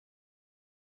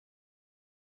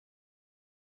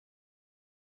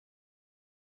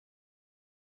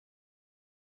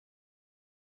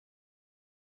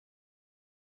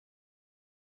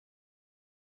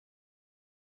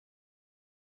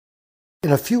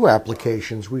In a few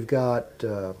applications, we've got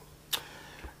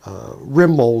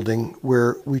rim molding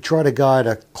where we try to guide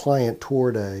a client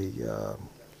toward a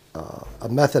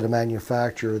method of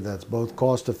manufacture that's both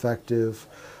cost-effective,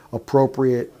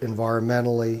 appropriate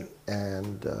environmentally,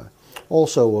 and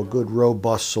also a good,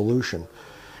 robust solution.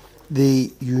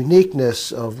 The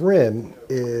uniqueness of rim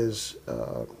is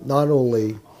not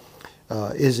only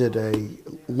is it a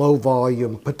low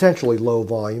volume, potentially low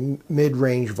volume,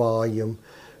 mid-range volume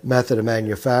method of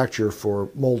manufacture for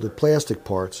molded plastic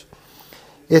parts,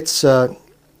 it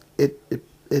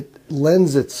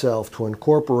lends itself to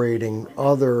incorporating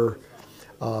other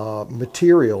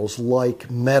materials like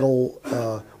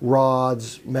metal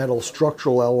rods, metal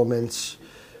structural elements,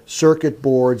 circuit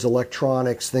boards,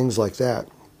 electronics, things like that.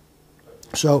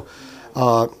 So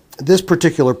this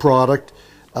particular product,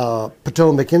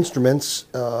 Exothermic Instruments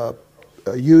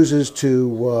uses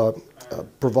to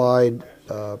provide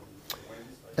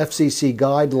FCC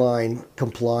guideline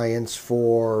compliance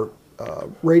for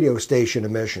radio station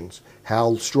emissions.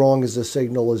 How strong is the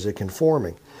signal? Is it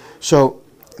conforming? So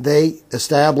they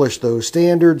established those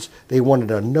standards. They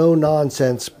wanted a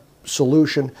no-nonsense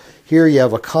solution. Here you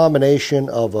have a combination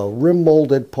of a rim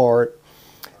molded part,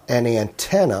 an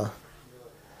antenna,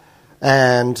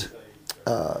 and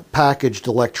packaged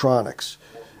electronics.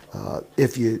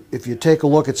 If you take a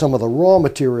look at some of the raw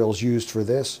materials used for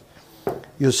this,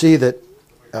 you'll see that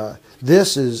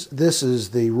this is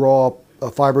the raw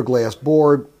fiberglass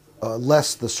board,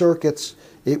 less the circuits.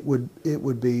 It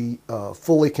would be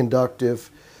fully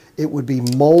conductive. It would be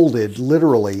molded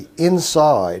literally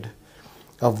inside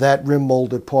of that rim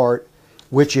molded part,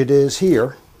 which it is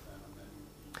here,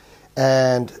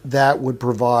 and that would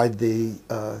provide the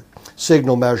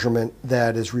signal measurement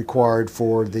that is required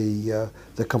for the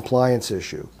compliance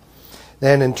issue.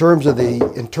 Then in terms of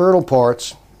the internal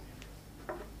parts,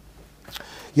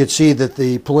 you'd see that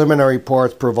the preliminary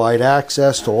parts provide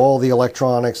access to all the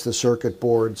electronics, the circuit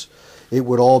boards. It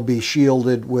would all be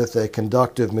shielded with a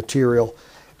conductive material,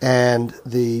 and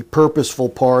the purposeful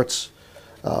parts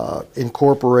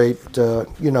incorporate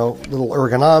little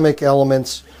ergonomic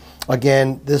elements.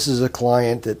 Again, this is a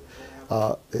client that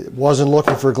wasn't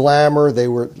looking for glamour, they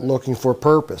were looking for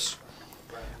purpose.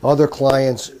 Other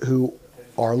clients who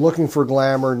are looking for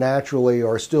glamour naturally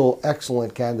are still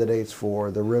excellent candidates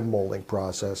for the rim molding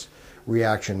process,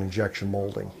 reaction injection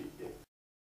molding.